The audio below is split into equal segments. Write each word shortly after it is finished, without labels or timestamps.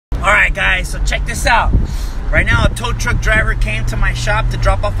Alright guys, so check this out. Right now a tow truck driver came to my shop to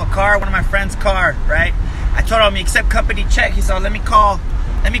drop off a car, one of my friend's car, right? I told him, accept company check. He said, let me call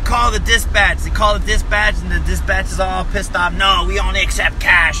the dispatch. They call the dispatch and the dispatch is all pissed off. No, we only accept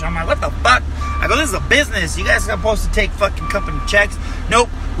cash. I'm like, what the fuck? I go, this is a business. You guys are supposed to take fucking company checks. Nope,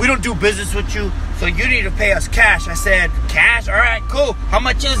 we don't do business with you, so you need to pay us cash. I said, cash? All right, cool. How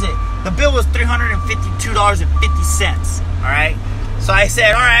much is it? The bill was $352.50, all right? So I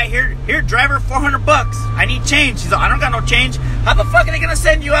said, all right, here, driver, $400. I need change. He's like, I don't got no change. How the fuck are they gonna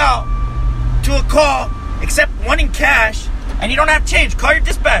send you out to a call, except wanting cash, and you don't have change? Call your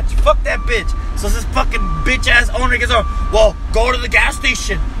dispatch. Fuck that bitch. So this fucking bitch-ass owner gets on, well, go to the gas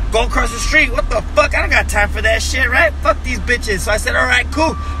station. Go across the street. What the fuck? I don't got time for that shit, right? Fuck these bitches. So I said, all right,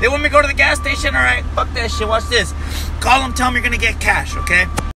 cool. They want me to go to the gas station. All right, fuck that shit. Watch this. Call them, tell them you're gonna get cash, okay?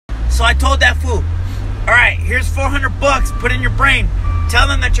 So I told that fool, all right, here's $400. Put in your brain. Tell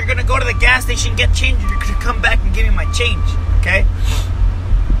them that you're gonna go to the gas station, get change, and you're gonna come back and give me my change, okay?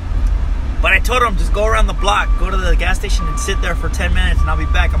 But I told him, just go around the block, go to the gas station and sit there for 10 minutes and I'll be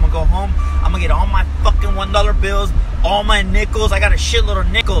back. I'm gonna go home, I'm gonna get all my fucking $1 bills, all my nickels. I got a shitload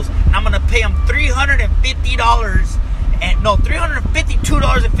of nickels. And I'm gonna pay them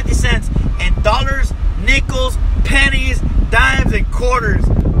 $352.50 and dollars, nickels, pennies, dimes, and quarters.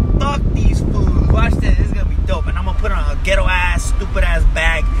 Fuck these fools. Watch this, this is gonna be dope. And I'm gonna put it on a ghetto ass, stupid ass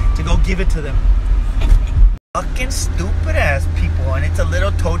bag to go give it to them. Fucking stupid ass people, and it's a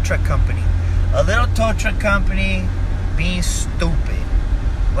little tow truck company. A little tow truck company being stupid.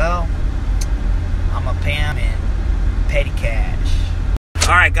 Well, I'm gonna pay them in petty cash.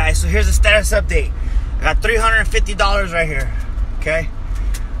 Alright guys, so here's the status update. I got $350 right here. Okay?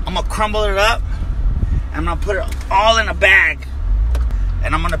 I'm gonna crumble it up. I'm gonna put it all in a bag.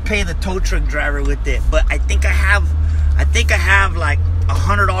 And I'm gonna pay the tow truck driver with it. But I think I have like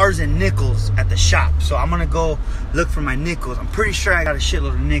 $100 in nickels at the shop. So I'm gonna go look for my nickels. I'm pretty sure I got a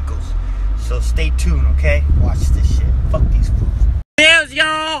shitload of nickels. So stay tuned, okay? Watch this shit. Fuck these fools. Bills,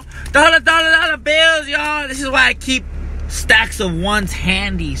 y'all. Dollar bills, y'all. This is why I keep stacks of ones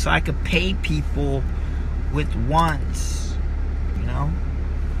handy, so I could pay people with ones. You know?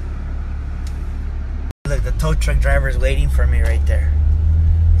 Look, the tow truck driver is waiting for me right there.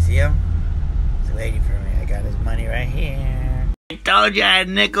 See him? He's waiting for me. I got his money right here. I told you I had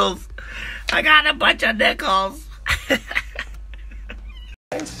nickels. I got a bunch of nickels.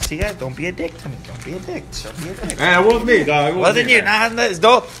 See guys, don't be a dick to me. Don't be a dick. Don't be a dick. Man, it wasn't me, dog. Wasn't you?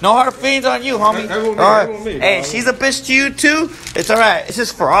 No hard feelings on you, homie. That wasn't me. Hey, she's a bitch to you too. It's alright. It's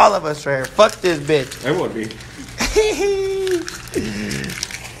just for all of us right here. Fuck this bitch. That wasn't me.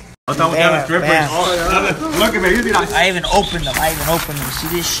 Bam, Look at me. You be like, I even opened them. See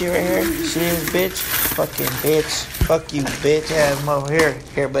this shit right here? See this bitch? Fucking bitch. Fuck you, bitch ass mother.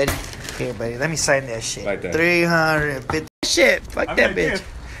 Here, buddy. Here, buddy. Let me sign that shit. Like that. 350. Shit. Fuck that bitch.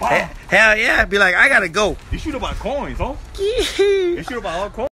 Wow. Hell yeah. Be like, I gotta go. You shoot about coins, huh? You shoot about all coins.